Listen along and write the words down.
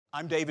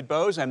I'm David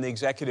Bose. I'm the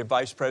Executive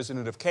Vice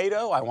President of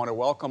Cato. I want to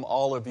welcome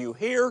all of you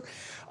here.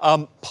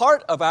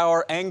 Part of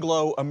our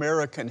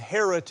Anglo-American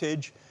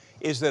heritage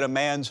is that a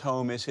man's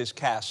home is his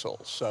castle.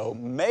 So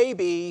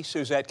maybe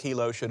Susette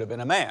Kelo should have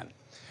been a man.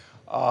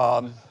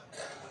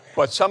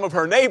 But some of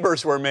her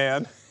neighbors were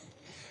men,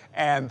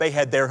 and they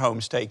had their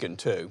homes taken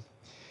too.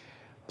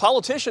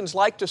 Politicians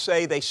like to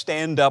say they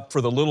stand up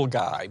for the little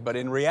guy, but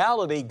in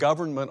reality,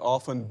 government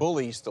often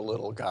bullies the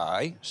little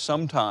guy,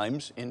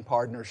 sometimes in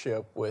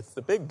partnership with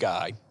the big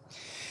guy.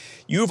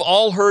 You've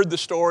all heard the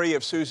story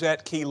of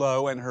Susette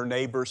Kelo and her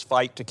neighbors'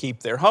 fight to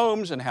keep their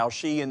homes and how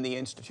she and the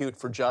Institute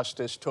for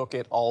Justice took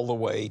it all the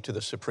way to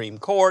the Supreme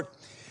Court,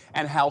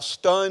 and how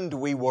stunned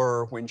we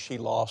were when she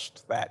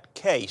lost that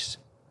case.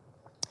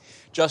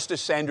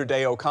 Justice Sandra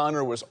Day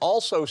O'Connor was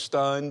also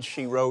stunned.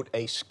 She wrote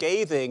a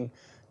scathing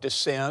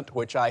dissent,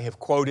 which I have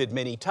quoted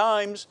many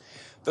times.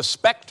 The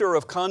specter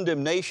of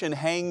condemnation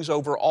hangs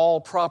over all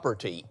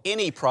property.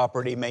 Any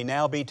property may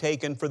now be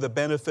taken for the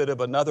benefit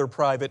of another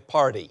private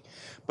party,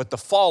 but the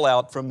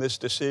fallout from this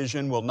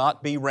decision will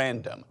not be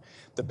random.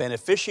 The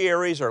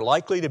beneficiaries are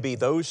likely to be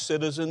those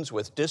citizens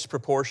with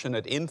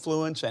disproportionate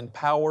influence and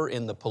power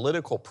in the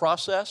political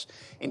process,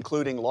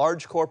 including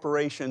large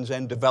corporations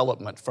and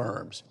development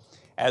firms.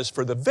 As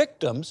for the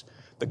victims,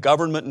 the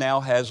government now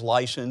has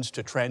license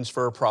to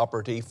transfer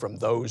property from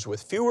those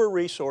with fewer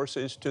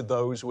resources to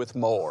those with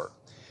more.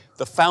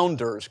 The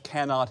founders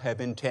cannot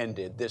have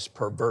intended this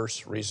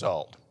perverse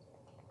result.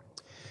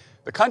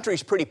 The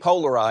country's pretty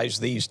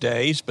polarized these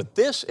days, but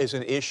this is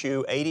an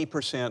issue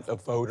 80%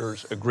 of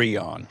voters agree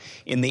on.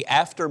 In the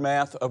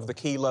aftermath of the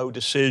Kelo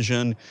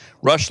decision,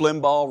 Rush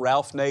Limbaugh,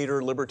 Ralph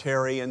Nader,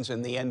 libertarians,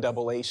 and the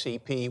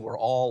NAACP were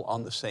all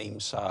on the same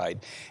side.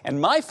 And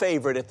my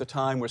favorite at the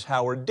time was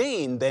Howard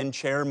Dean, then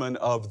chairman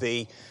of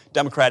the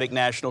Democratic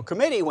National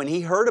Committee. When he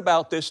heard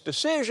about this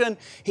decision,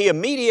 he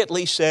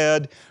immediately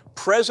said,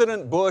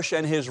 President Bush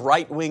and his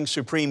right-wing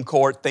Supreme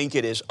Court think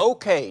it is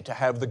okay to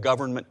have the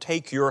government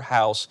take your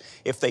house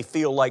if they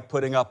feel like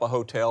putting up a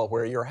hotel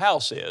where your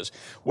house is.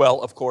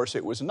 Well, of course,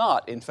 it was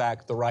not, in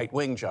fact, the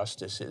right-wing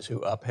justices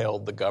who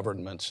upheld the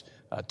government's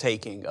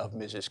taking of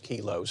Mrs.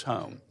 Kelo's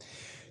home.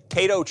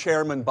 Cato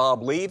Chairman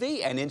Bob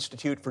Levy and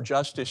Institute for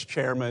Justice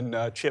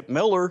Chairman Chip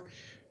Miller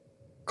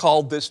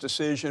called this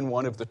decision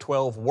one of the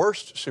 12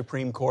 worst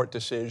Supreme Court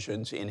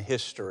decisions in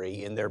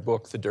history in their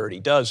book, The Dirty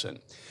Dozen.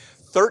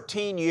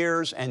 13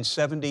 years and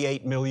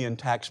 78 million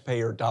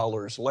taxpayer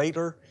dollars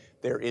later,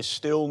 there is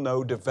still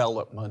no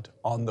development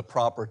on the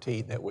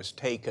property that was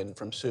taken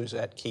from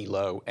Susette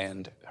Kelo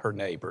and her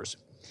neighbors.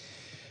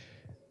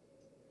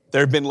 There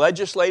have been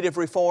legislative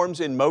reforms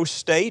in most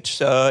states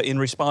in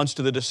response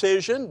to the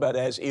decision, but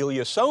as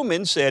Ilya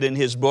Somin said in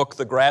his book,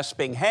 The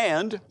Grasping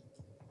Hand,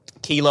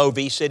 Kelo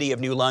v. City of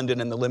New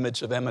London and the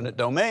Limits of Eminent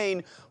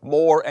Domain,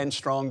 more and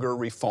stronger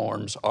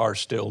reforms are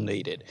still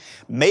needed.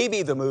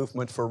 Maybe the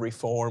movement for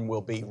reform will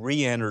be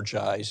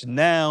re-energized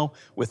now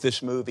with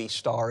this movie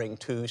starring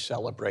two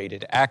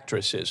celebrated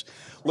actresses.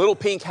 Little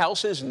Pink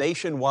House's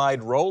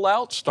nationwide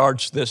rollout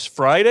starts this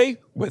Friday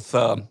with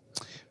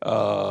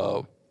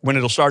when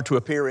it'll start to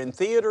appear in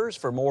theaters.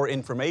 For more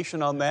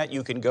information on that,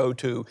 you can go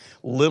to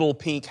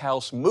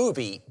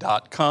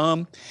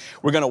littlepinkhousemovie.com.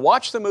 We're going to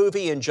watch the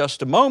movie in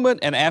just a moment,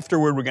 and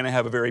afterward we're going to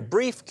have a very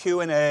brief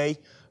Q&A,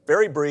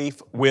 very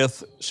brief,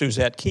 with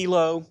Susette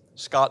Kelo,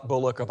 Scott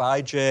Bullock of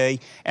IJ,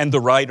 and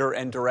the writer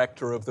and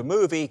director of the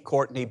movie,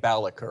 Courtney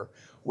Balaker.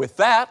 With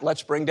that,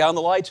 let's bring down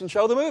the lights and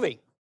show the movie.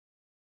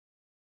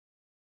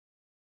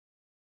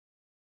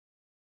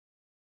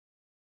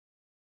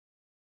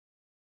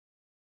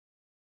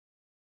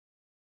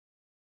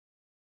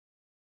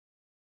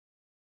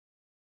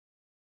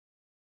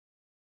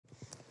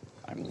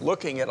 I'm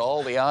looking at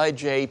all the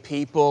IJ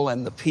people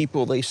and the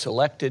people they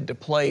selected to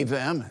play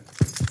them,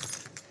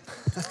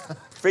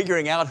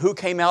 figuring out who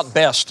came out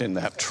best in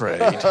that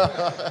trade.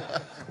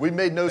 We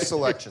made no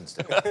selections.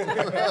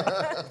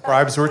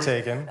 Bribes were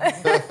taken.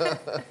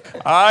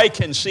 I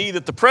can see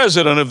that the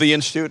president of the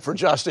Institute for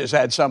Justice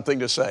had something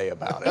to say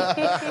about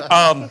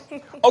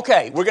it.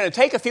 Okay, we're going to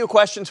take a few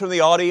questions from the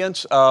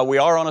audience. We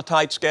are on a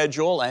tight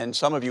schedule, and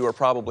some of you are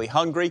probably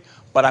hungry,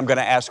 but I'm going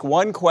to ask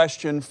one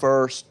question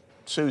first.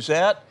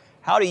 Susette,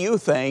 how do you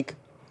think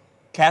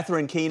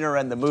Catherine Keener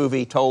and the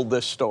movie told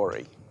this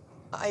story?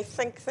 I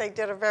think they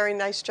did a very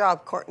nice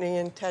job, Courtney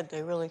and Ted.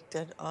 They really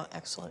did an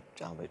excellent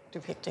job at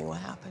depicting what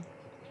happened.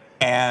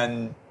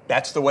 And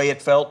that's the way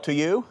it felt to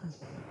you?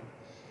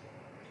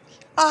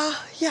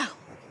 Yeah.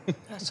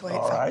 That's the way it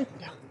felt. All right.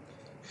 Yeah.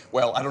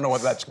 Well, I don't know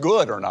whether that's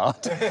good or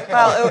not.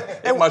 Well,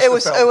 it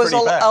was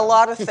a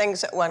lot of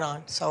things that went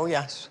on, so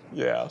yes.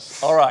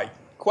 Yes. All right.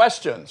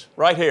 Questions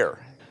right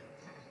here.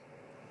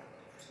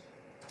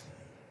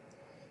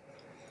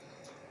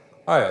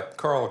 Hi,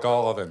 Carl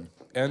Golovin,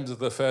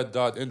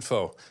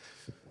 endthefed.info.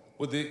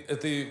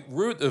 At the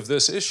root of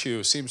this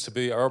issue seems to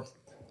be our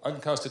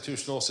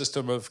unconstitutional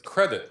system of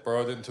credit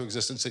brought into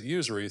existence at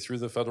usury through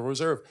the Federal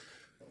Reserve.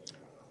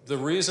 The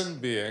reason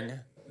being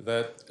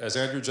that, as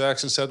Andrew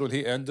Jackson said when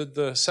he ended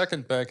the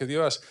second bank of the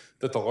U.S.,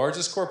 that the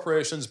largest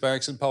corporations,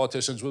 banks, and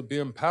politicians would be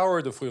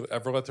empowered if we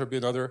ever let there be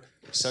another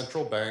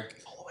central bank,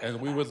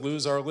 and we would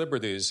lose our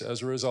liberties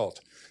as a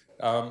result.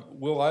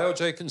 Will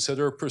IOJ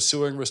consider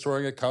pursuing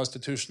restoring a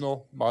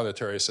constitutional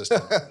monetary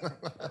system?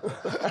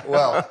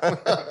 Well,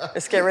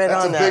 Let's get right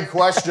that's on a that. big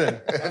question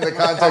in the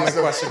context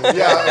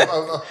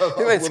of,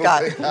 Do it,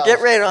 Scott.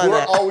 Get right on We're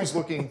that. always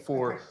looking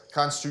for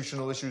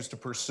constitutional issues to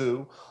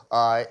pursue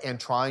and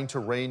trying to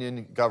rein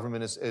in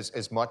government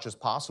as much as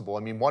possible.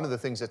 I mean, one of the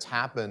things that's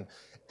happened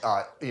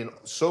in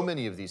so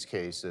many of these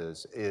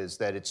cases is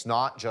that it's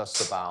not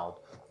just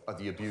about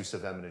the abuse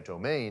of eminent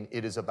domain.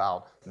 It is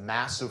about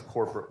massive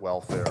corporate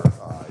welfare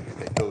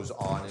that goes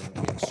on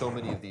in so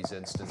many of these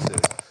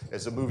instances.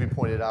 As the movie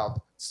pointed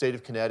out, state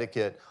of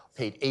Connecticut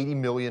paid $80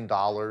 million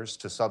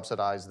to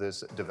subsidize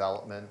this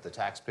development. The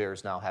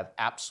taxpayers now have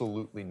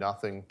absolutely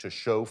nothing to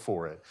show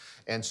for it.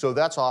 And so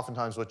that's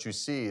oftentimes what you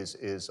see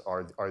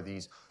are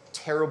these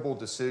terrible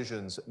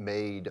decisions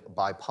made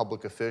by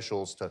public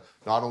officials to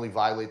not only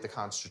violate the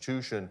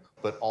Constitution,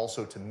 but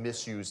also to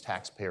misuse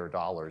taxpayer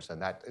dollars.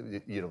 And that,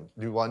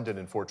 New London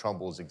and Fort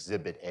Trumbull is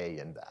Exhibit A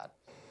in that.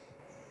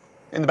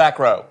 In the back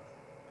row.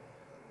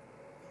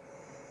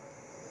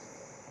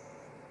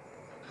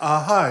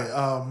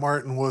 Hi,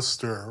 Martin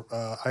Worcester.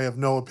 I have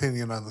no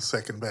opinion on the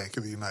Second Bank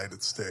of the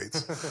United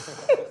States.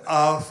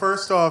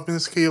 First off,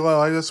 Ms.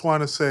 Kelo, I just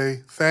want to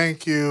say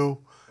thank you,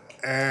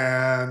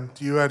 and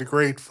you had a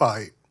great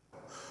fight.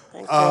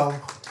 Thank you.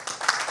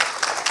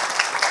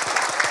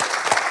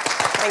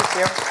 Thank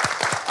you.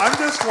 I'm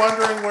just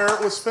wondering where it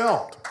was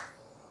filmed.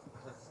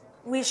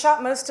 We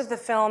shot most of the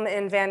film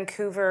in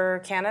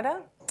Vancouver,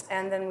 Canada,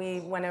 and then we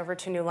went over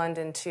to New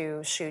London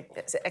to shoot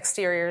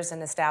exteriors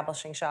and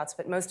establishing shots,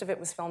 but most of it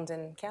was filmed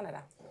in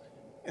Canada.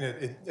 And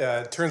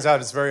it turns out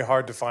it's very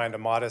hard to find a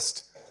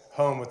modest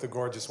home with a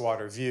gorgeous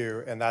water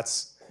view, and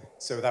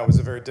so that was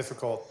a very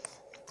difficult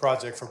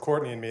project for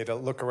Courtney and me to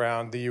look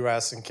around the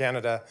U.S. and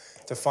Canada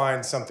to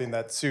find something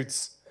that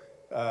suits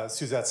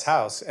Suzette's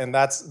house, and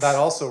that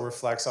also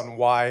reflects on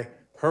why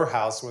her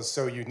house was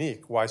so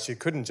unique, why she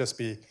couldn't just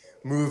be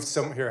moved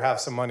here,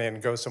 have some money,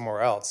 and go somewhere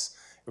else.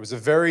 It was a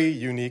very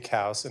unique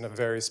house in a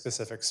very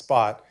specific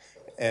spot,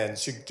 and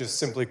she just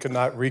simply could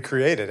not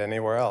recreate it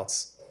anywhere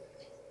else.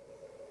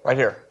 Right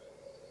here.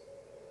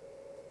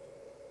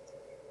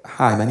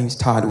 Hi, my name is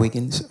Todd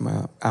Wiggins.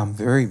 I'm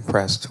very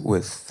impressed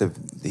with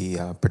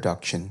the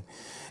production.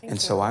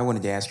 So I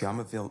wanted to ask you, I'm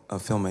a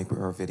filmmaker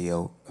or a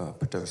video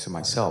producer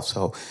myself,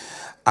 so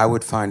I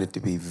would find it to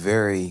be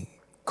very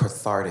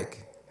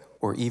cathartic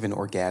or even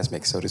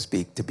orgasmic, so to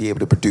speak, to be able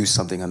to produce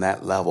something on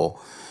that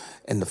level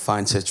and to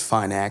find such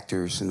fine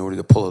actors in order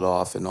to pull it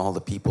off and all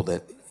the people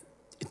that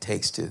it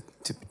takes to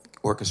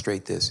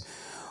orchestrate this.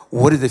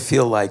 What did it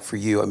feel like for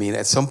you? I mean,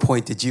 at some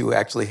point, did you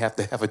actually have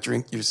to have a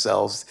drink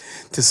yourselves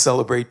to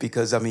celebrate?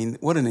 Because, I mean,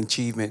 what an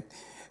achievement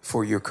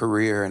for your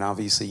career, and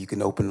obviously you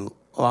can open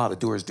a lot of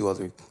doors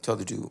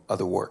to do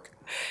other work.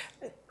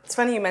 It's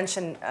funny you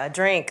mentioned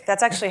drink.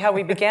 That's actually how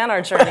we began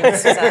our journey with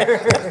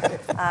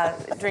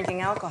Suzette,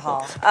 drinking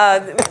alcohol.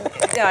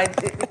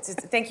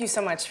 Thank you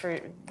so much for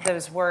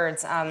those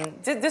words.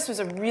 This was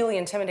a really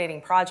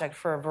intimidating project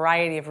for a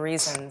variety of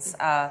reasons.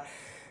 The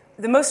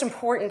most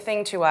important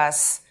thing to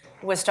us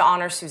was to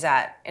honor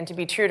Suzette and to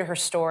be true to her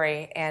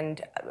story.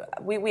 And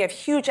we have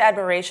huge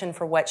admiration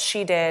for what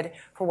she did,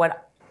 for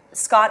what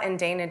Scott and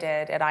Dana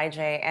did at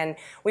IJ, and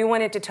we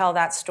wanted to tell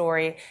that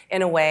story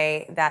in a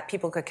way that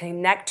people could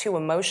connect to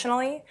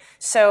emotionally.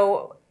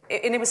 So,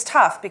 and it was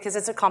tough because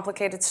it's a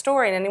complicated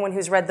story, and anyone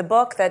who's read the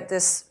book that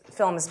this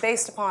film is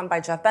based upon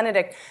by Jeff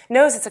Benedict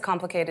knows it's a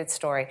complicated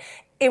story.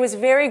 It was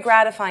very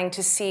gratifying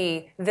to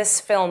see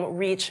this film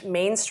reach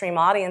mainstream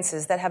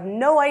audiences that have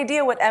no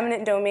idea what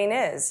eminent domain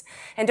is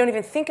and don't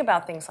even think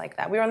about things like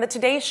that. We were on the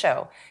Today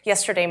Show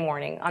yesterday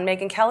morning on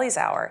Megyn Kelly's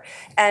Hour,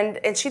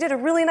 and she did a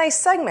really nice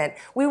segment.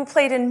 We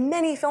played in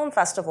many film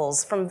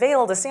festivals, from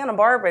Vail to Santa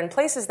Barbara, and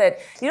places that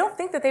you don't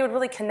think that they would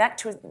really connect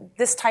to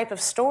this type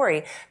of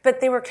story, but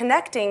they were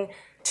connecting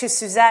to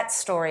Suzette's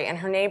story and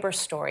her neighbor's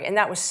story, and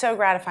that was so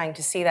gratifying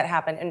to see that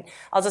happen. And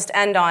I'll just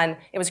end on,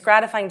 it was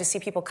gratifying to see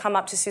people come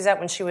up to Suzette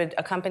when she would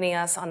accompany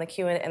us on the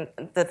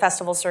the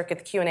festival circuit,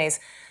 the Q&As,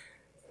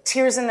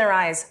 tears in their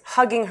eyes,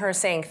 hugging her,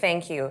 saying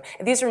thank you.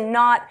 These are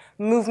not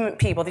movement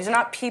people. These are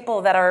not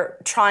people that are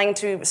trying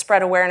to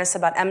spread awareness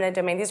about eminent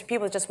domain. These are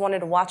people that just wanted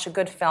to watch a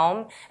good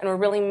film and were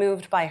really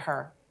moved by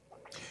her.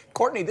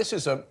 Courtney, this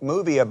is a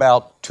movie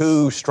about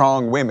two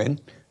strong women,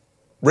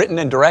 written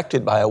and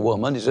directed by a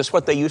woman. Is this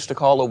what they used to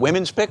call a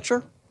women's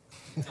picture?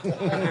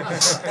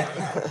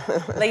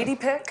 Lady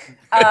pick?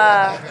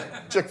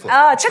 Chick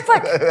flick. Chick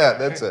flick. Yeah,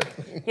 that's it.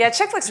 Yeah,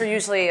 chick flicks are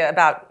usually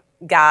about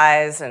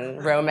guys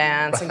and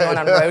romance and going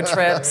on road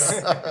trips,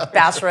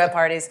 bachelorette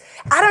parties.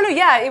 I don't know.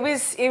 Yeah, it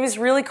was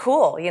really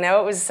cool. You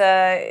know, it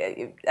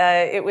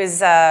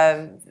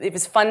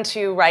was fun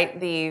to write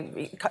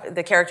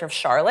the character of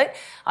Charlotte.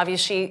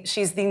 Obviously,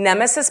 she's the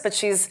nemesis, but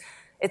she's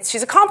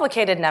she's a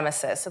complicated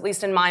nemesis, at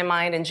least in my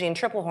mind and Jean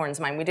Triplehorn's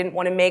mind. We didn't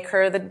want to make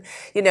her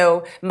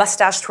the,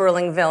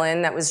 mustache-twirling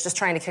villain that was just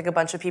trying to kick a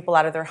bunch of people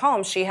out of their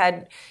homes. She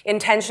had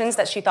intentions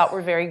that she thought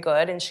were very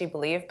good and she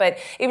believed. But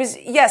it was,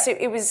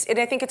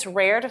 I think it's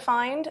rare to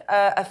find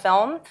a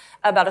film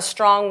about a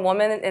strong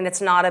woman, and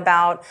it's not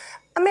about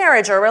a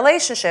marriage or a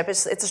relationship.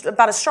 It's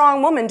about a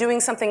strong woman doing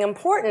something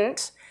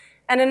important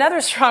and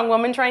another strong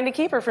woman trying to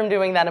keep her from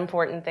doing that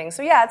important thing.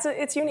 So yeah,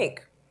 it's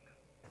unique.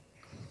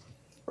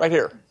 Right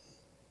here.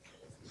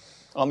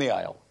 On the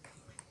aisle.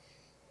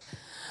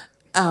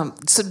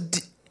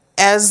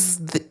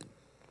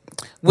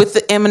 With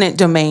the eminent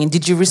domain,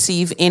 did you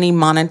receive any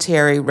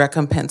monetary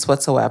recompense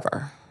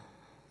whatsoever?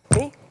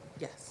 Me?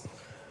 Yes.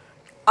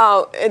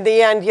 In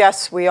the end,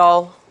 yes, we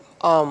all,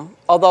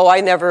 although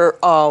I never,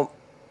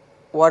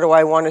 what do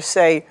I want to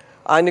say,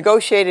 I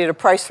negotiated a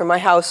price for my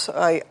house.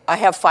 I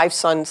have 5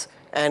 sons,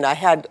 and I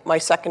had my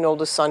second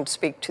oldest son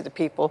speak to the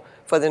people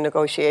for the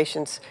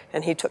negotiations,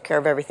 and he took care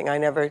of everything. I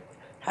never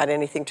had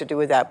anything to do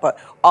with that. But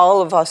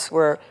all of us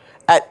were,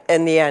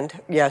 in the end,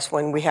 yes,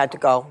 when we had to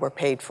go, were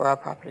paid for our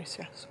properties,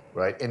 yes.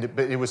 Right,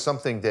 but it was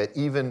something that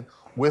even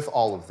with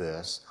all of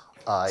this,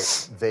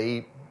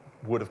 they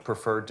would have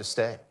preferred to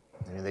stay.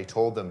 I mean, they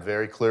told them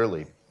very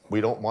clearly, we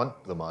don't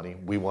want the money,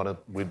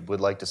 we'd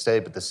like to stay,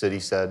 but the city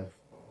said,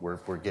 we're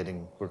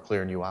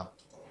clearing you out.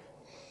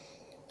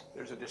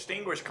 There's a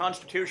distinguished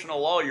constitutional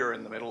lawyer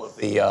in the middle of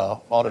the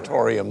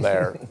auditorium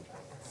there.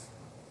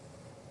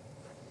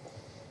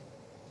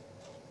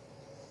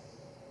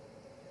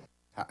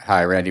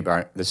 Hi,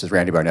 this is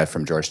Randy Barnett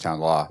from Georgetown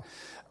Law.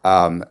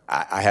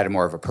 I had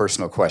more of a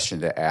personal question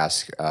to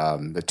ask.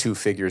 The 2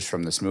 figures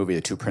from this movie,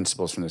 the 2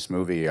 principals from this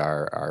movie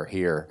are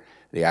here.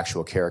 The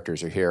actual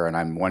characters are here, and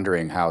I'm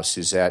wondering how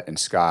Suzette and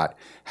Scott,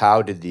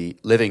 how did the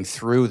living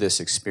through this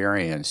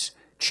experience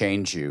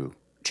change you,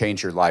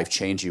 change your life,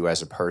 change you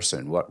as a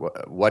person?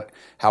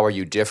 How are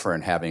you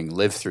different having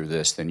lived through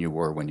this than you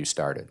were when you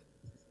started?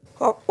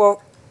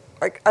 Well,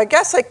 I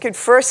guess I could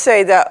first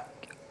say that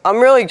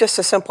I'm really just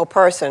a simple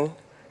person.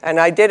 And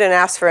I didn't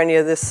ask for any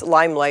of this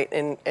limelight,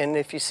 and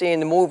if you see in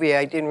the movie,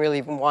 I didn't really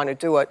even want to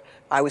do it.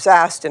 I was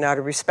asked, and out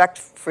of respect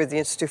for the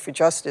Institute for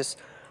Justice,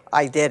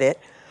 I did it.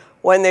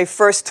 When they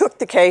first took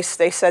the case,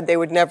 they said they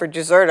would never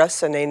desert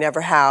us, and they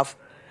never have.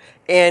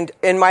 And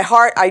in my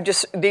heart,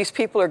 these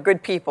people are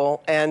good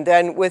people. And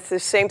then with the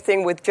same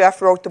thing with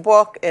Jeff wrote the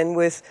book, and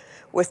with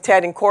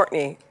Ted and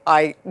Courtney,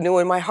 I knew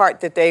in my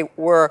heart that they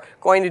were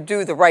going to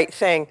do the right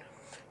thing.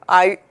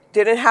 I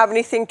didn't have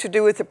anything to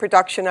do with the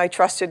production. I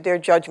trusted their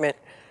judgment.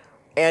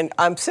 And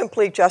I'm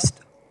simply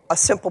just a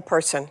simple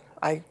person.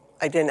 I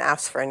didn't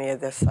ask for any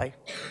of this. I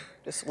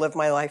just live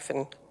my life,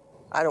 and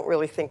I don't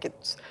really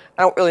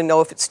know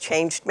if it's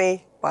changed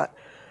me, but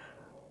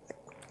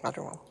I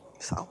don't know.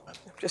 So,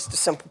 just a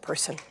simple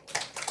person.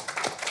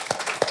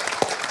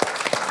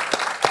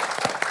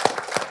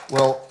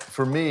 Well,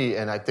 for me,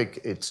 and I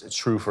think it's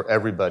true for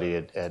everybody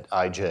at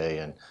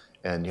IJ,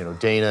 and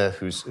Dana,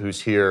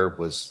 who's here,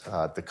 was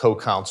the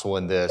co-counsel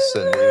in this,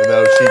 and even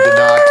though she did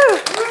not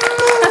have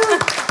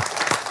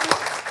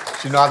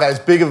as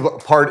big of a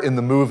part in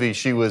the movie,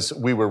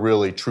 we were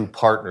really true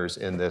partners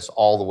in this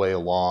all the way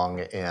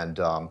along, and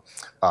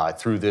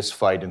through this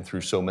fight and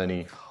through so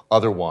many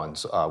other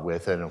ones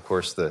with it. And of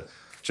course, the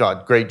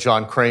great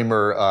John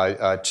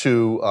Kramer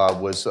too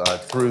was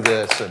through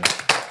this,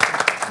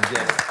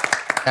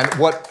 and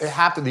what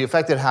happened, the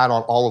effect it had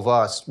on all of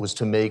us was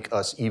to make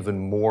us even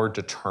more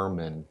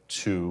determined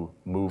to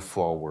move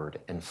forward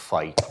and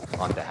fight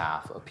on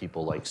behalf of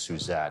people like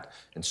Suzette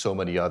and so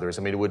many others.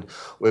 I mean,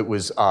 it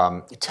was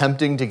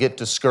tempting to get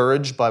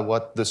discouraged by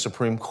what the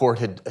Supreme Court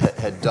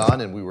had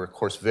done, and we were, of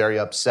course, very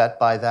upset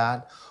by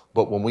that.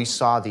 But when we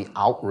saw the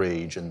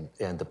outrage and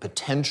the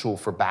potential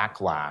for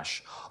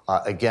backlash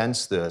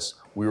against this,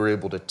 we were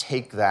able to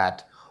take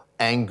that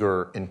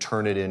anger and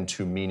turn it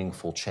into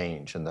meaningful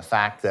change. And the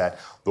fact that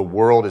the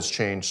world has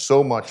changed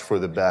so much for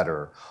the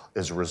better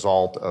as a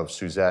result of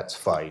Suzette's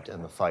fight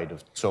and the fight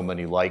of so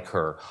many like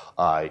her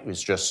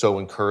is just so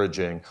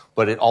encouraging.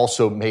 But it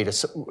also made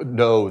us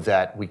know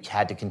that we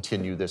had to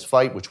continue this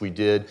fight, which we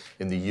did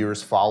in the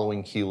years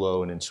following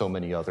Kelo and in so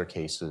many other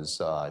cases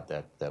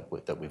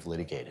that we've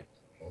litigated.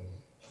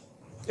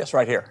 Yes,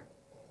 right here.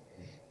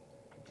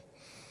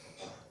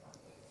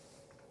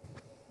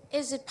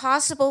 Is it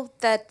possible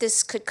that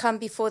this could come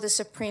before the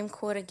Supreme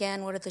Court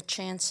again? What are the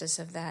chances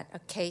of that, a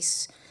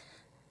case?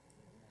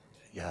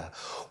 Yeah,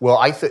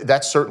 well,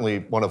 that's certainly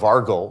one of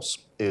our goals,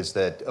 is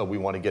that we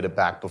want to get it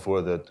back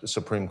before the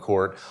Supreme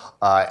Court.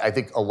 I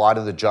think a lot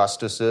of the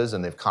justices,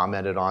 and they've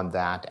commented on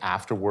that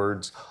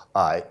afterwards,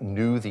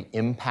 knew the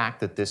impact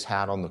that this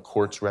had on the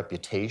court's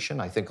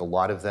reputation. I think a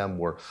lot of them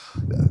were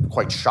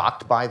quite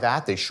shocked by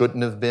that. They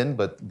shouldn't have been,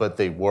 but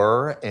they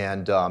were,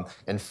 and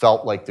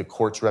felt like the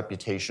court's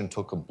reputation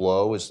took a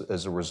blow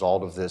as a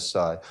result of this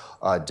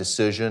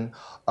decision.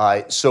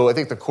 So I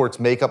think the court's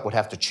makeup would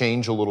have to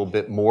change a little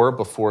bit more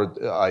before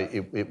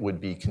it would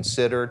be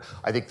considered.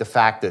 I think the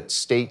fact that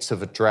states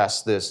have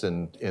addressed this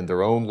in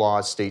their own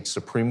laws. State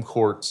Supreme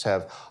Courts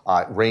have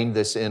reined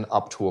this in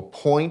up to a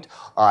point.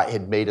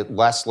 Had made it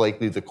less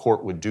likely the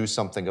court would do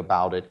something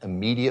about it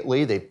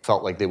immediately. They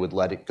felt like they would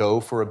let it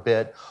go for a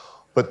bit.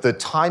 But the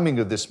timing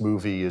of this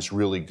movie is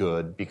really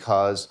good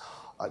because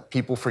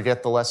people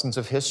forget the lessons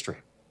of history.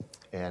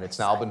 And it's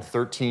now been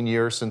 13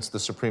 years since the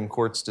Supreme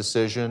Court's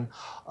decision.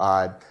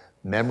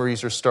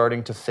 Memories are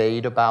starting to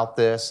fade about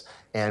this.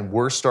 And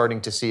we're starting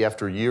to see,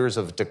 after years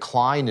of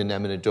decline in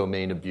eminent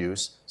domain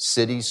abuse,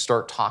 cities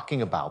start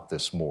talking about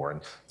this more.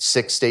 And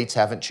 6 states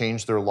haven't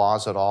changed their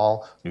laws at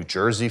all. New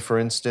Jersey, for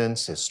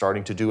instance, is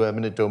starting to do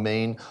eminent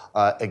domain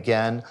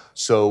again.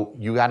 So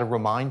you got to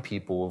remind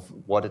people of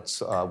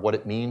what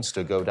it means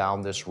to go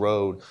down this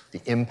road,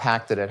 the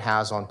impact that it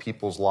has on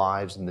people's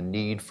lives, and the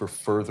need for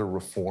further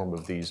reform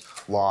of these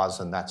laws.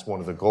 And that's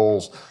one of the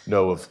goals,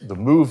 of the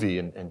movie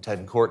and Ted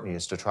and Courtney,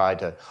 is to try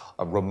to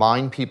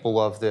remind people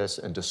of this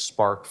and to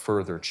spark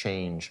further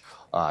change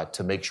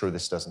to make sure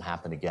this doesn't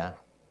happen again.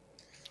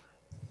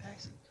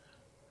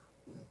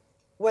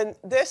 When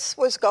this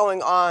was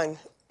going on,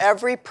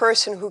 every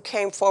person who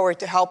came forward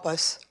to help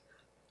us,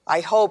 I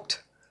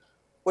hoped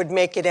would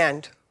make it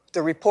end.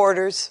 The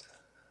reporters,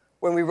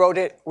 when we wrote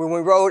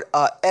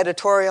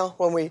editorial,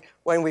 when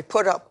we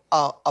put up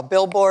a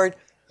billboard,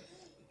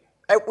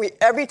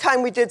 every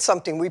time we did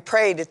something, we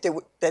prayed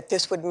that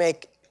this would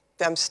make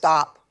them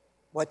stop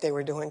what they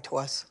were doing to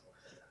us.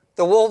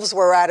 The wolves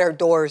were at our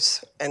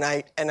doors, and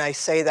I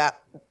say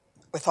that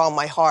with all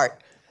my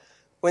heart.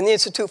 When the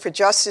Institute for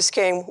Justice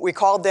came, we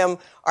called them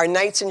our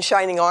knights in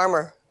shining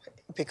armor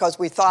because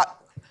we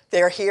thought,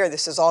 they're here,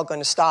 this is all going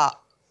to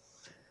stop.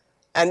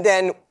 And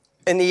then,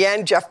 in the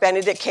end, Jeff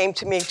Benedict came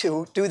to me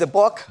to do the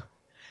book,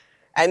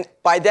 and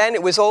by then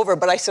it was over,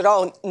 but I said,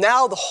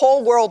 now the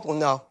whole world will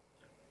know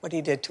what they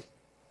did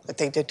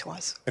to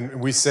us. And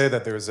we say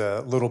that there's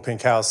a little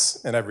pink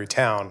house in every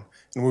town,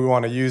 and we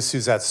want to use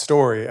Suzette's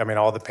story,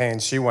 all the pain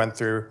she went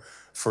through,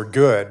 for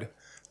good.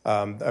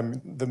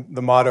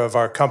 The motto of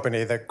our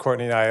company that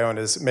Courtney and I own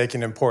is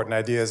making important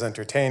ideas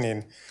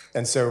entertaining.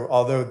 And so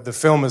although the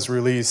film is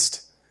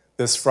released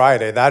this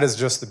Friday, that is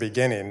just the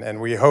beginning. And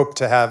we hope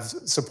to have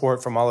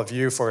support from all of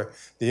you for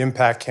the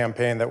impact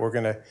campaign that we're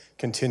going to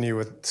continue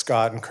with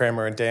Scott and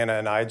Kramer and Dana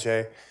and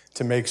IJ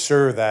to make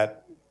sure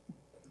that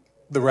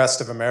the rest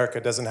of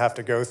America doesn't have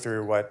to go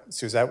through what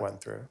Suzette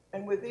went through.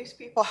 And with these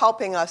people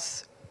helping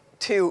us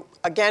to,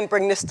 again,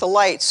 bring this to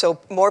light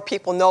so more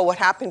people know what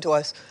happened to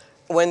us,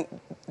 when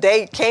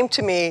they came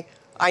to me,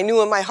 I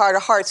knew in my heart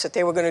of hearts that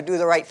they were going to do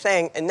the right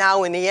thing. And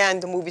now, in the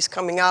end, the movie's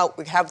coming out.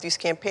 We have these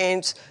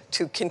campaigns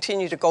to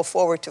continue to go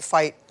forward to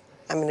fight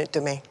eminent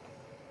domain.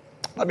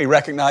 Let me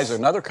recognize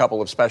another couple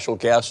of special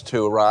guests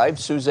who arrived,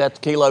 Suzette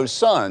Kilo's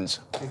sons.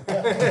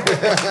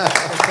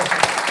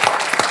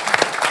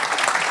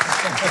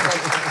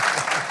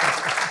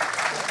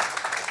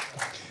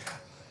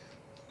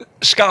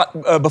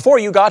 Scott, before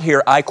you got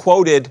here, I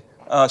quoted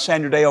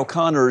Sandra Day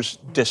O'Connor's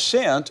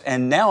dissent,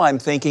 and now I'm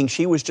thinking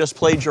she was just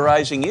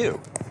plagiarizing you.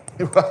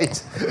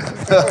 Right.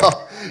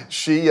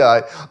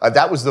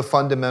 That was the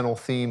fundamental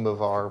theme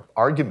of our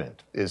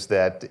argument, is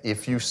that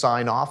if you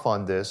sign off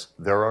on this,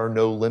 there are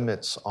no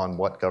limits on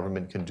what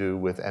government can do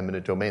with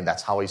eminent domain.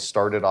 That's how he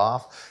started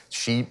off.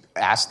 She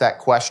asked that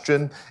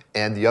question,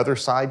 and the other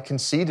side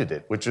conceded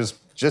it, which is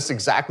just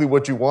exactly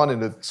what you want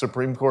in a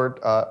Supreme Court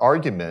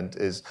argument,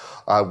 is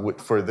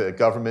for the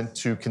government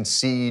to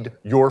concede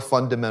your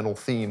fundamental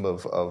theme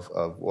of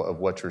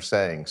what you're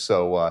saying.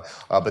 So,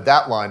 but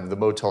that line, the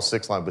Motel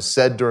 6 line, was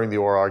said during the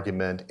oral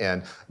argument,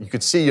 and you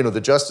could see,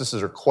 the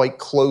justices are quite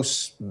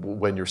close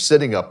when you're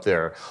sitting up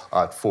there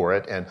for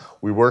it. And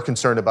we were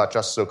concerned about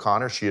Justice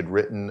O'Connor. She had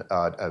written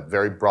a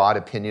very broad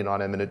opinion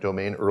on eminent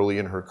domain early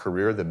in her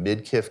career, the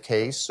Midkiff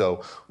case.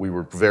 So we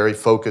were very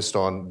focused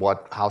on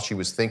how she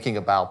was thinking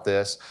about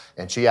this.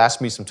 And she asked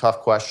me some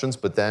tough questions,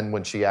 but then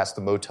when she asked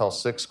the Motel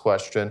 6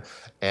 question,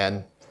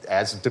 and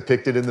as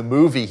depicted in the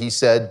movie, he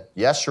said,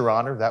 "Yes, Your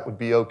Honor, that would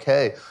be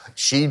okay."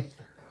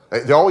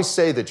 They always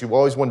say that you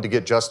always wanted to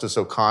get Justice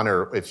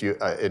O'Connor, if you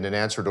in an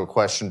answer to a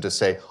question, to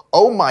say,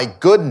 "Oh my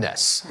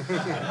goodness,"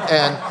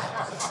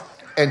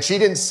 and she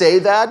didn't say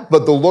that,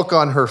 but the look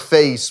on her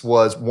face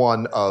was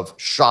one of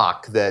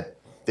shock that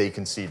they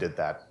conceded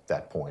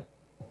that point.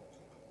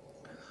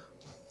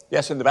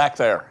 Yes, in the back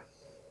there.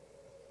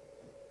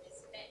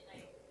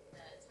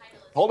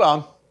 Hold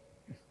on.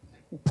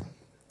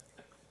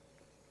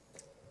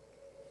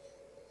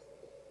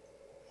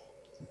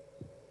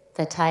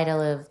 The title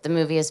of the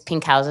movie is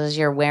Pink Houses.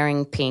 You're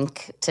wearing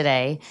pink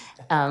today.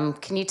 Can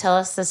you tell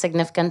us the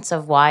significance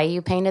of why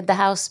you painted the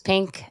house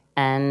pink?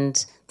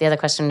 And the other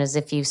question is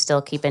if you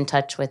still keep in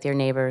touch with your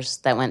neighbors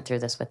that went through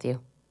this with you.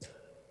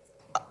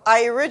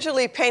 I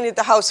originally painted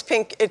the house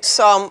pink. It's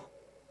the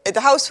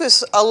house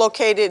was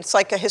located. It's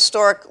like a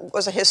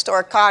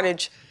historic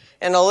cottage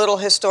in a little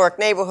historic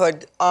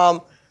neighborhood.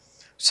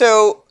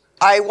 So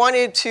I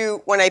wanted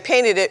to, when I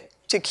painted it,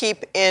 to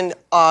keep in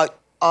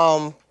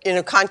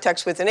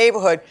context with the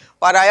neighborhood.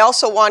 But I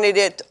also wanted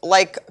it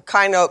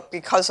kind of,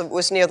 because it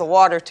was near the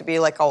water, to be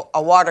like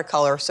a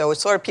watercolor. So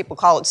it's sort of, people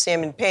call it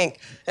salmon pink.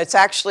 It's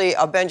actually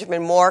a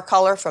Benjamin Moore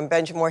color from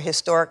Benjamin Moore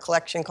Historic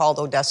Collection called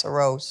Odessa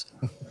Rose.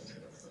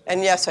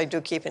 And yes, I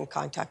do keep in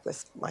contact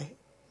with my...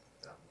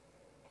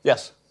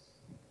 Yes.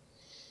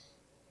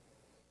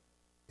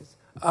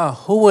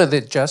 Who were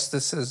the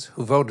justices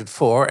who voted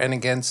for and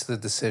against the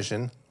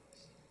decision?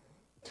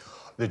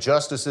 The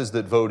justices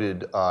that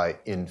voted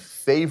in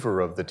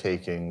favor of the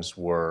takings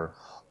were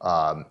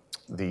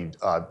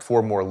the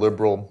 4 more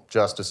liberal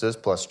justices,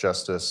 plus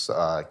Justice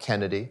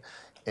Kennedy,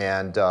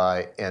 and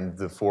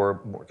the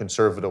 4 more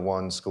conservative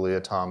ones,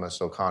 Scalia,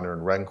 Thomas, O'Connor,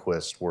 and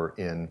Rehnquist, were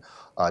in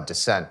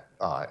dissent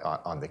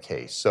on the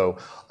case. So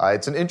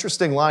it's an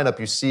interesting lineup.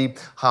 You see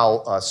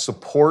how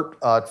support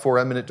for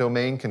eminent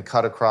domain can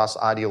cut across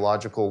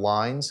ideological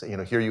lines.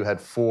 Here you had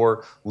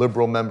 4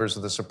 liberal members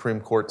of the Supreme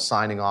Court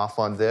signing off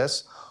on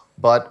this.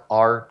 But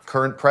our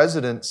current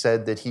president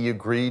said that he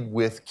agreed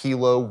with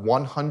Kelo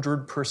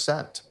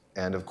 100%,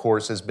 and of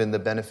course has been the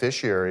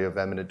beneficiary of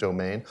eminent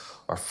domain.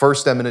 Our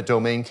first eminent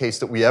domain case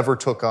that we ever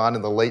took on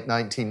in the late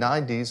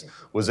 1990s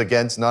was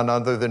against none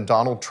other than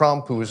Donald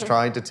Trump, who was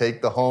trying to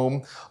take the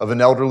home of an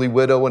elderly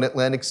widow in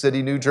Atlantic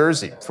City, New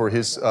Jersey, for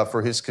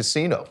his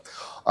casino.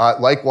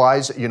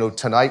 Likewise,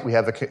 tonight we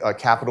have a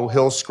Capitol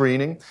Hill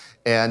screening,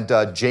 and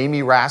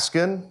Jamie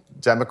Raskin,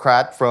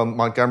 Democrat from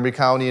Montgomery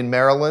County in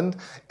Maryland,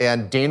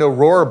 and Dana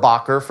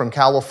Rohrabacher from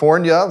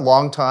California,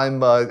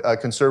 longtime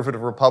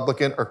conservative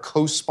Republican, are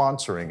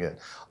co-sponsoring it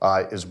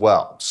as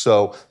well.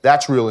 So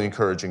that's really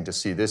encouraging to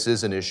see. This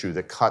is an issue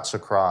that cuts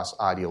across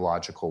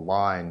ideological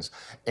lines,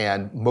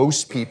 and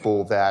most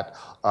people that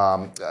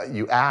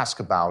you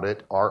ask about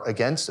it are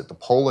against it. The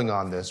polling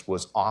on this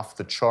was off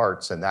the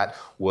charts, and that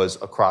was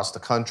across the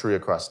country,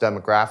 across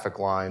demographic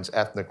lines,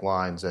 ethnic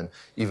lines, and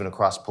even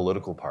across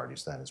political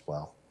parties then as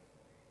well.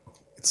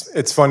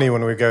 It's funny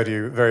when we go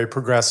to very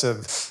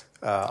progressive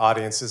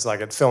audiences,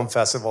 like at film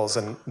festivals,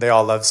 and they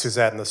all love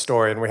Suzette and the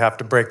story, and we have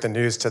to break the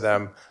news to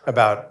them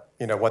about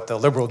what the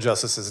liberal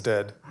justices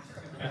did.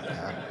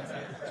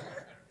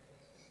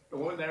 The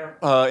one there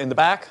in the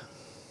back,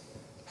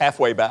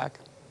 halfway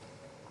back.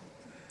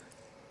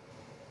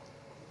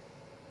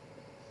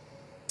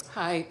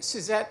 Hi,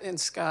 Suzette and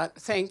Scott,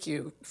 thank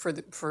you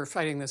for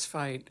fighting this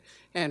fight.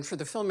 And for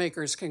the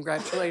filmmakers,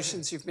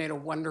 congratulations. You've made a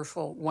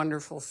wonderful,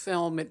 wonderful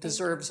film. It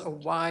deserves a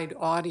wide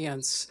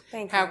audience.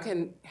 Thank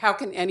you. How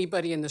can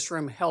anybody in this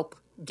room help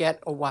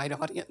get a wide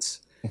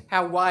audience?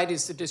 How wide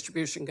is the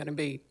distribution going to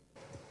be?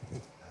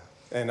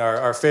 And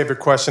our favorite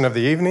question of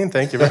the evening,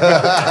 thank you very much.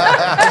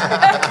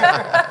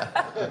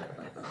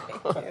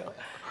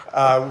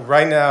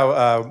 Right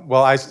now,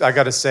 well, I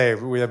got to say,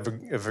 we have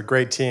a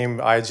great team,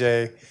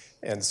 IJ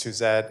and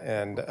Suzette,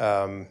 and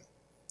a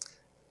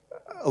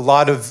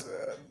lot of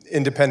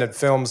independent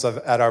films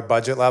at our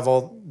budget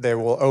level. They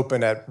will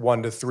open at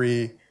 1 to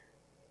 3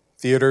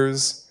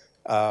 theaters,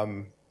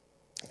 and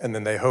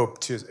then they hope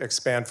to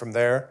expand from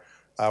there.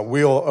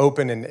 We'll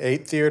open in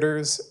 8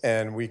 theaters,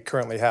 and we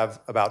currently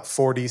have about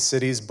 40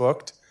 cities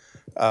booked.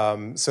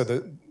 So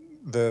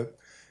the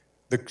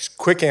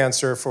quick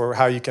answer for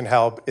how you can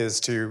help is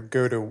to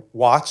go to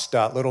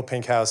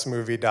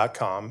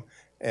watch.littlepinkhousemovie.com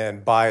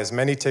and buy as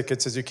many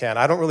tickets as you can.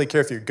 I don't really care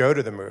if you go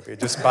to the movie,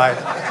 just buy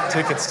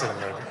tickets to the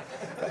movie.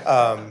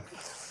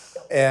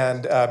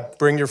 And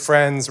bring your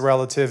friends,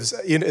 relatives.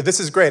 This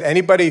is great.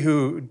 Anybody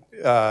who,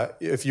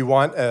 if you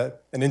want an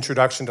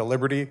introduction to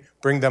liberty,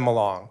 bring them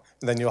along.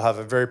 And then you'll have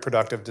a very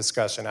productive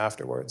discussion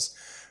afterwards.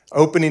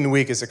 Opening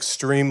week is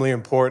extremely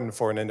important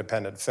for an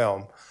independent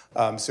film.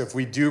 So if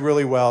we do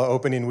really well,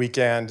 opening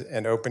weekend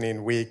and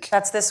opening week.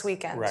 That's this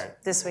weekend. Right.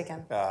 This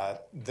weekend.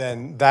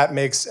 Then that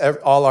makes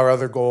all our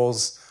other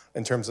goals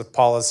in terms of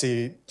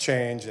policy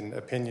change and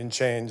opinion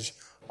change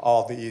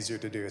all the easier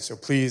to do. So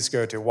please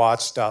go to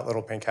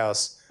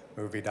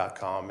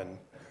watch.littlepinkhousemovie.com and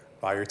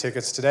buy your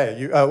tickets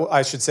today.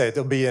 I should say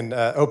they'll be in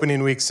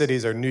opening week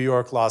cities are New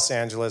York, Los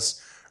Angeles,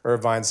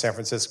 Irvine, San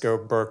Francisco,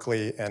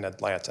 Berkeley, and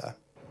Atlanta.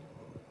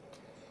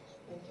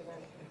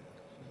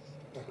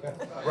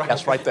 Right.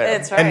 That's right there.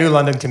 It's right. And New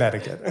London,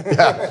 Connecticut.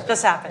 Yeah.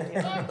 Just happened.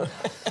 Yeah.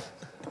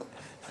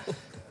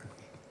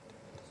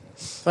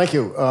 Thank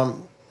you.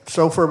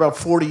 So for about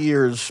 40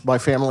 years, my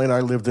family and I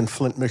lived in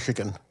Flint,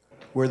 Michigan,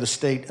 where the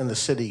state and the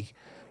city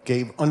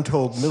gave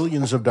untold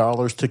millions of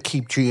dollars to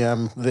keep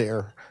GM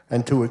there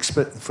and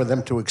for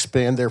them to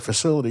expand their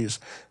facilities.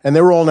 And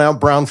they're all now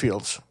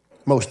brownfields,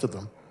 most of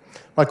them.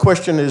 My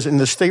question is, in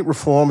the state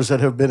reforms that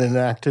have been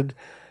enacted,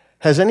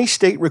 has any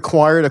state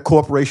required a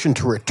corporation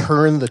to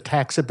return the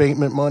tax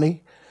abatement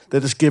money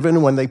that is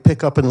given when they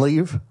pick up and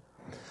leave?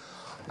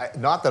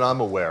 Not that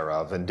I'm aware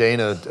of, and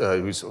Dana,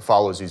 who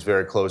follows these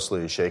very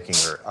closely, is shaking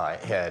her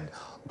head.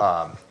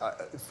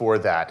 for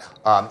that.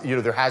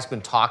 There has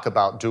been talk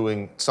about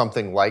doing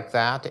something like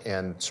that,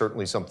 and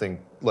certainly something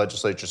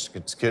legislatures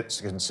could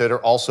consider.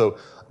 Also,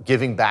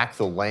 giving back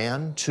the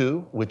land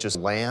too, which is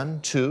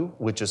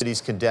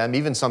cities condemn,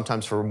 even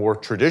sometimes for more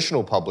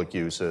traditional public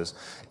uses.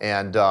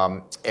 And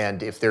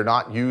if they're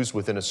not used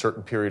within a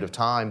certain period of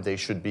time, they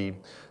should be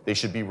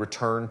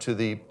returned to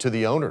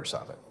the owners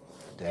of it.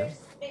 Dan? There's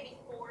maybe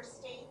 4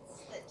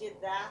 states that did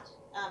that,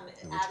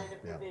 added a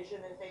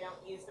provision that if they don't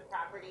use the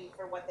property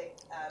for what they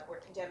were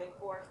condemning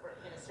for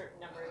in a certain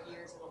number of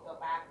years, it'll go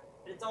back.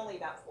 But it's only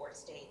about 4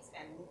 states,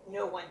 and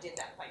no one did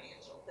that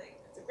financial thing.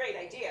 It's a great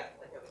idea,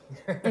 but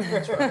nobody did.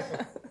 That's right.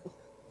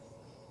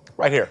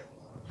 Right here.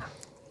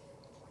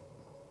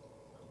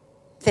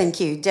 Thank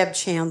you. Deb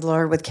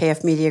Chandler with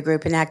KF Media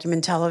Group and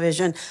Acumen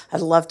Television. I'd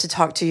love to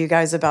talk to you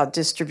guys about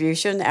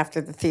distribution after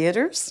the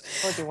theaters.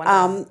 Oh, do you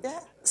want to?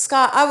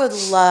 Scott, I would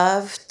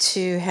love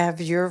to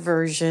have your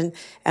version,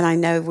 and I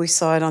know we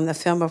saw it on the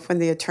film of when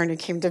the attorney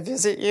came to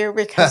visit you,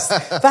 because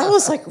that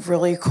was like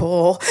really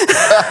cool.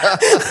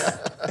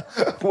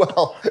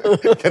 Well,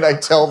 can I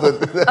tell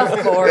that? Of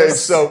course.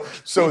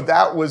 So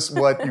that was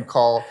what you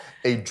call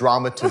a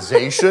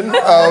dramatization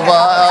of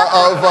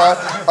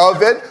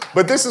it.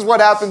 But this is what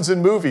happens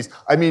in movies.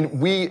 I mean,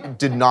 we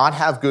did not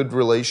have good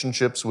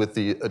relationships with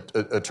the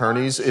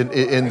attorneys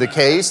in the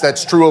case.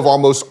 That's true of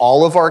almost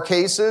all of our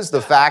cases.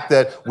 The fact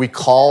that we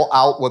call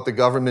out what the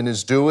government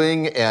is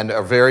doing and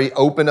are very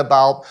open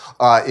about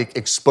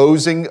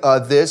exposing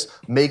this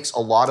makes a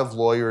lot of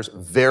lawyers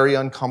very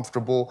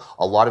uncomfortable.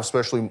 A lot of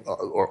especially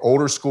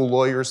older school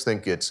lawyers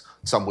think it's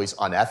in some ways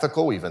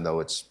unethical, even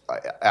though it's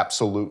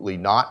absolutely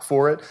not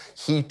for it.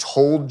 He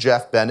told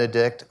Jeff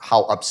Benedict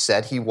how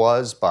upset he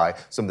was by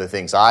some of the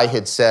things I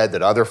had said,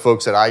 that other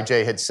folks at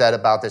IJ had said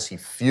about this. He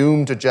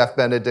fumed to Jeff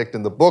Benedict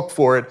in the book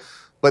for it,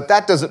 but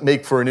that doesn't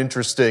make for an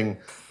interesting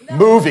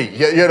movie.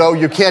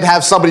 You can't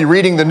have somebody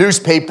reading the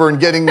newspaper and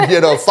getting,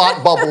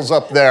 thought bubbles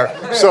up there.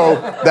 So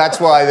that's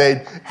why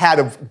they had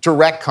a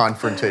direct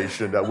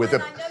confrontation with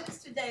him. I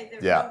noticed today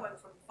there's no one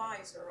from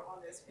Pfizer on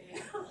this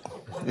panel.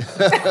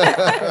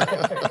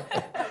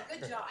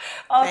 Good job.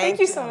 Oh, thank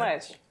you so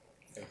much.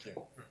 Thank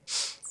you.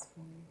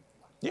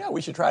 Yeah,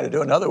 we should try to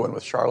do another one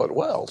with Charlotte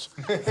Wells.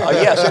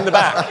 Yes, in the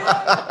back.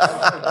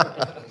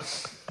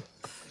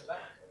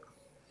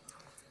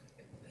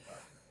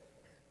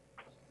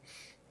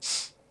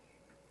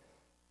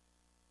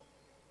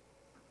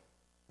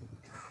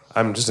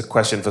 Just a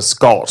question for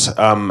Scott.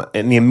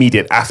 In the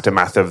immediate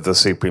aftermath of the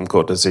Supreme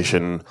Court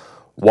decision,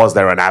 was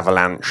there an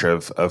avalanche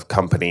of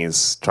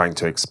companies trying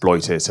to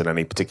exploit it, and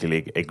any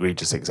particularly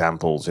egregious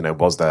examples?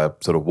 Was there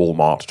sort of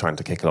Walmart trying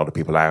to kick a lot of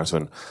people out,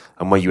 and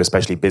were you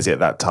especially busy at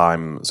that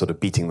time sort of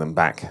beating them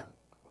back?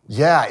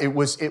 Yeah, it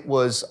was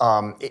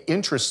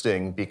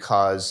interesting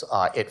because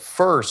at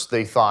first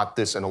they thought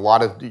this, and a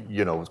lot of,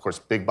 of course,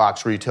 big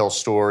box retail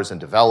stores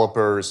and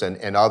developers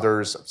and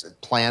others,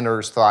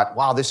 planners thought,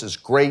 wow, this is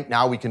great.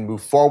 Now we can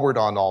move forward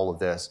on all of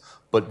this.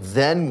 But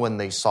then when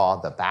they saw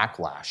the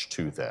backlash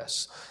to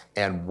this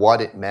and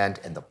what it meant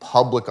and the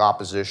public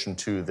opposition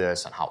to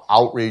this and how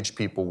outraged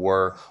people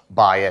were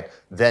by it,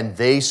 then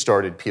they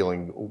started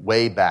peeling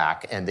way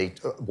back. And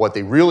what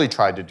they really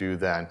tried to do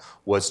then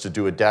was to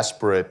do a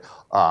desperate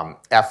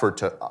effort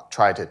to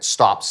try to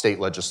stop state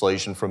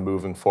legislation from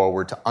moving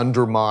forward, to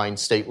undermine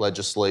state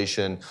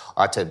legislation,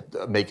 to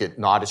make it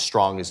not as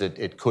strong as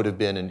it could have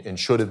been and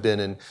should have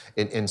been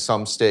in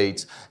some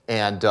states.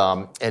 And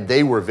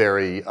they were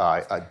very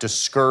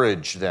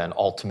discouraged then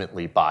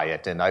ultimately by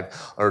it. And I've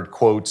heard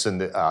quotes,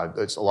 and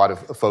there's a lot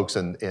of folks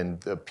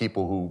and the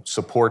people who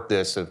support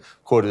this have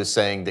quoted as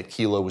saying that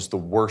Kelo was the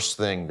worst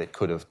thing that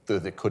could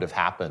have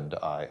happened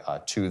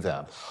to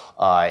them.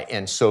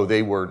 And so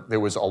there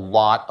was a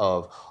lot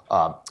of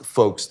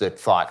folks that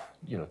thought,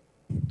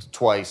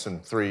 twice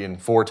and 3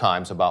 and 4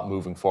 times about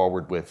moving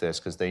forward with this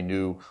because they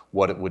knew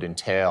what it would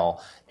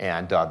entail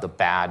and the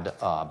bad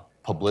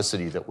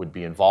publicity that would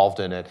be involved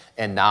in it.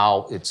 And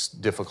now it's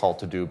difficult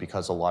to do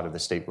because a lot of the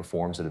state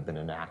reforms that have been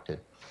enacted.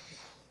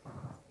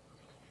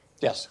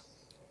 Yes.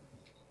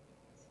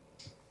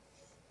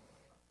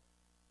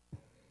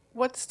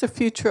 What's the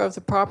future of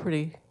the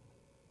property?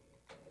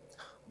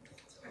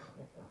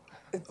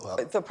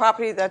 The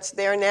property that's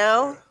there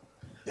now?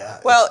 Yeah.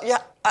 Well, yeah.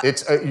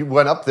 You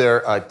went up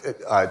there.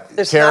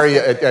 Terry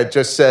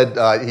just said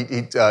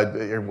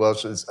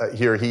Welsh is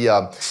here. He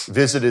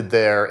visited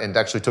there and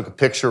actually took a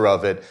picture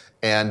of it.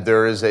 And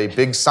there is a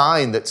big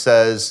sign that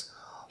says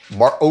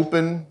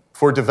 "Open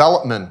for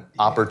development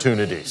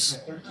opportunities."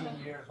 13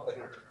 years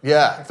later.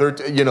 Yeah,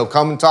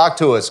 come and talk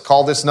to us.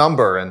 Call this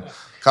number and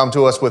come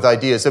to us with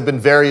ideas. There have been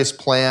various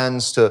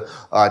plans to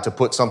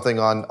put something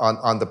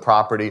on the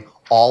property.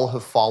 All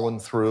have fallen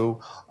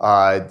through.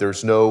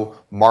 There's no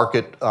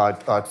market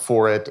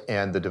for it,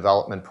 and the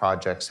development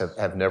projects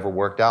have never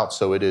worked out.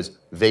 So it is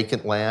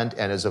vacant land,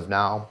 and as of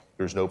now,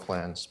 there's no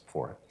plans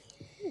for it.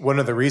 One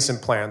of the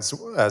recent plans,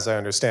 as I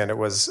understand it,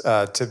 was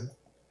to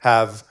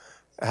have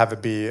have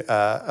it be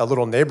a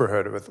little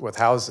neighborhood with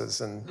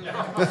houses. And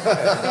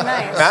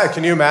nice.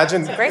 can you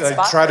imagine? It's a great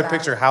spot try for to that.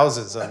 picture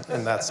houses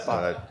in that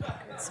spot.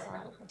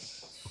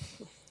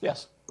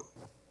 Yes.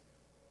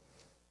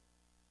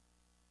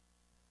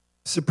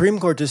 Supreme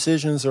Court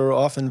decisions are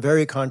often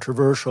very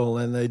controversial,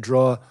 and they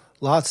draw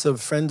lots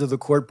of friend of the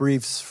court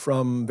briefs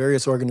from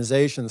various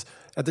organizations.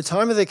 At the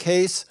time of the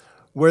case,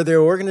 were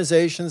there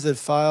organizations that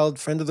filed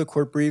friend of the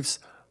court briefs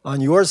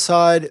on your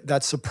side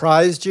that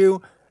surprised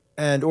you,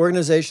 and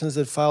organizations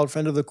that filed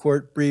friend of the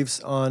court briefs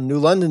on New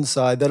London's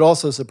side that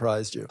also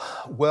surprised you?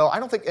 Well, I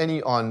don't think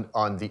any on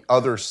the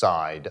other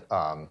side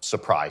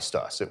surprised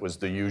us. It was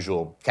the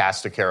usual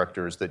cast of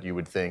characters that you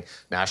would think: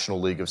 National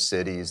League of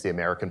Cities, the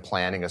American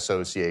Planning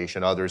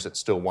Association, others that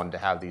still wanted to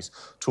have these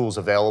tools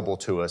available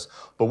to us.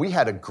 But we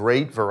had a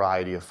great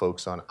variety of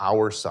folks on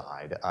our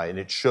side, and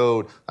it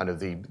showed kind of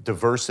the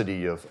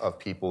diversity of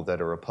people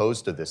that are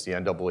opposed to this. The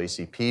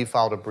NAACP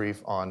filed a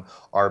brief on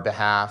our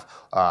behalf.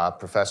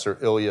 Professor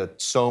Ilya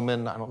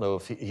Soman, I don't know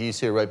if he's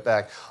here right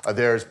back.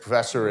 There's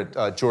Professor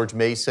at George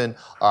Mason.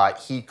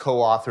 He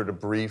co-authored a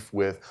brief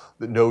with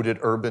the noted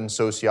urban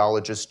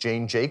sociologist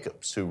Jane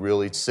Jacobs, who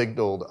really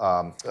signaled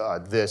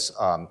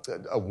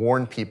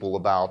warned people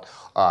about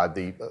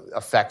the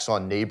effects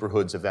on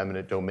neighborhoods of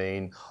eminent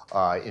domain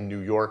in New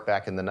York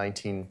back in the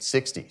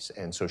 1960s.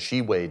 And so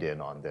she weighed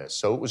in on this.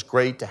 So it was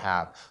great to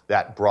have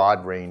that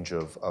broad range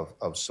of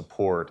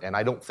support. And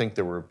I don't think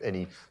there were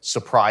any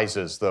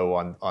surprises, though,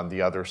 on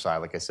the other side.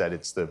 Like I said,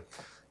 it's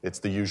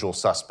the usual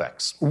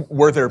suspects.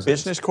 Were there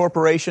business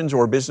corporations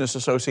or business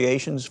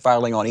associations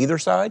filing on either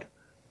side?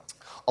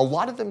 A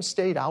lot of them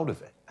stayed out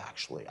of it,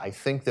 actually. I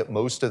think that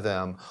most of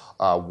them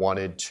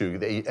wanted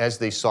to, as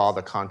they saw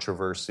the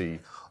controversy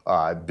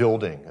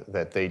building,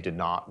 that they did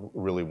not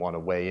really want to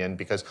weigh in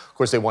because, of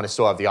course, they want to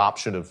still have the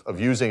option of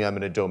using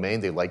eminent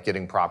domain. They like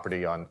getting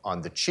property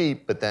on the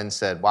cheap, but then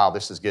said, wow,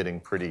 this is getting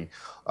pretty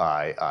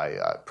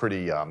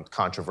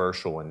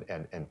controversial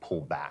and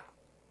pulled back.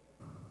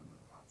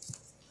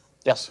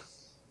 Yes.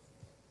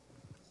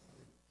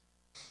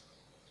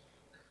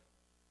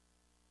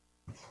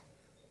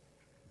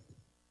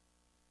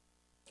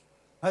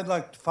 I'd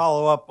like to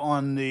follow up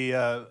on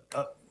the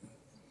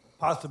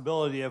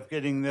possibility of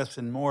getting this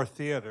in more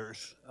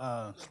theaters,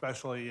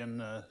 especially in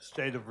the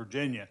state of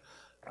Virginia.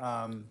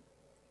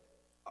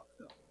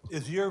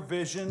 Is your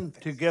vision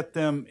to get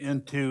them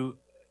into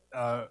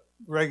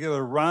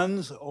regular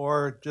runs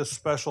or just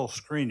special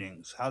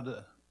screenings?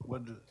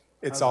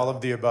 It's all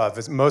of the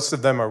above. Most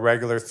of them are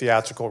regular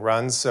theatrical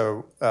runs,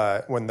 so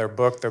when they're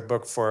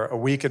booked for a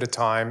week at a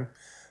time,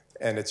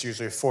 and it's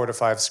usually 4 to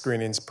 5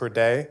 screenings per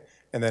day.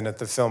 And then if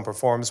the film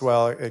performs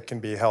well, it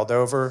can be held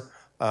over.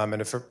 And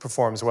if it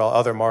performs well,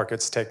 other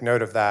markets take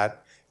note of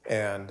that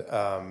and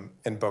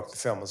book the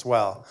film as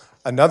well.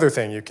 Another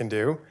thing you can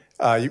do,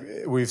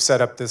 we've set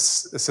up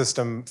this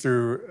system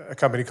through a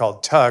company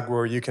called Tug,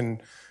 where you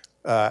can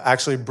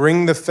actually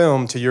bring the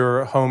film to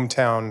your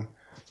hometown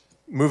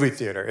movie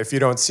theater if you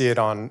don't see it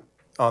on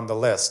the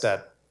list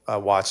at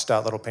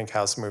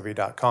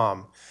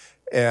watch.littlepinkhousemovie.com.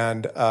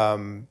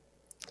 And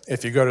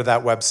if you go to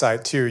that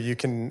website too, you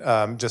can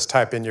just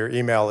type in your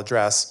email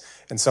address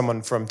and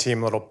someone from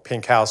Team Little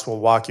Pink House will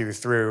walk you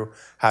through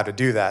how to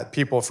do that.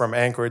 People from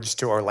Anchorage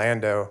to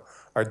Orlando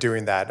are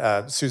doing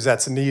that.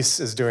 Suzette's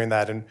niece is doing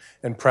that in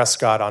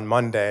Prescott on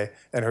Monday,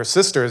 and her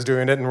sister is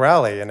doing it in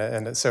Raleigh.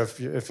 And so if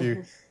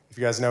you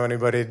guys know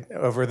anybody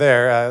over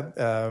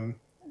there,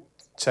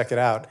 check it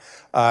out.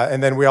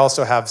 And then we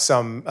also have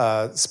some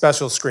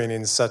special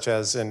screenings, such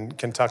as in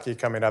Kentucky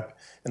coming up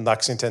in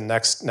Lexington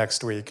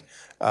next week.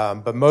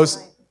 But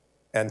most,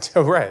 and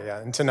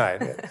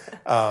tonight.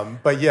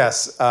 But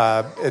yes,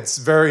 it's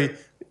very,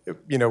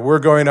 we're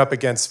going up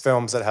against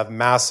films that have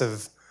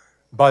massive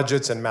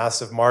budgets and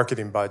massive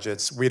marketing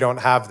budgets. We don't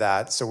have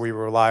that, so we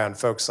rely on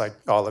folks like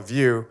all of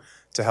you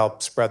to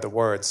help spread the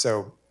word.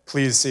 So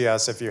please see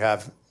us if you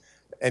have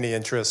any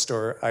interest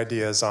or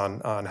ideas on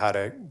how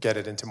to get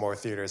it into more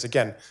theaters.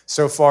 Again,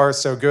 so far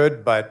so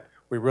good, but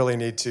we really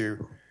need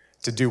to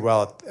do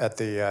well at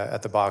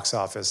the box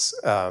office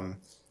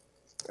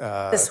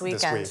this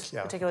weekend, week,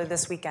 yeah. Particularly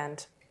this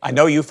weekend. I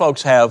know you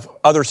folks have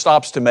other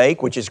stops to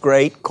make, which is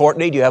great.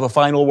 Courtney, do you have a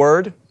final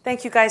word?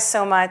 Thank you guys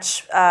so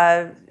much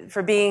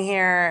for being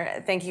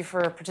here. Thank you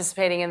for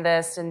participating in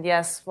this. And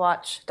yes,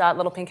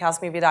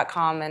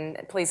 watch.littlepinkhousemovie.com,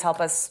 and please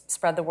help us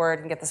spread the word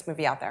and get this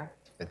movie out there.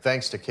 And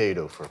thanks to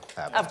Cato for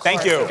having us.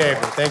 Thank you. Okay,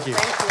 thank you.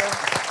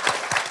 Thank you.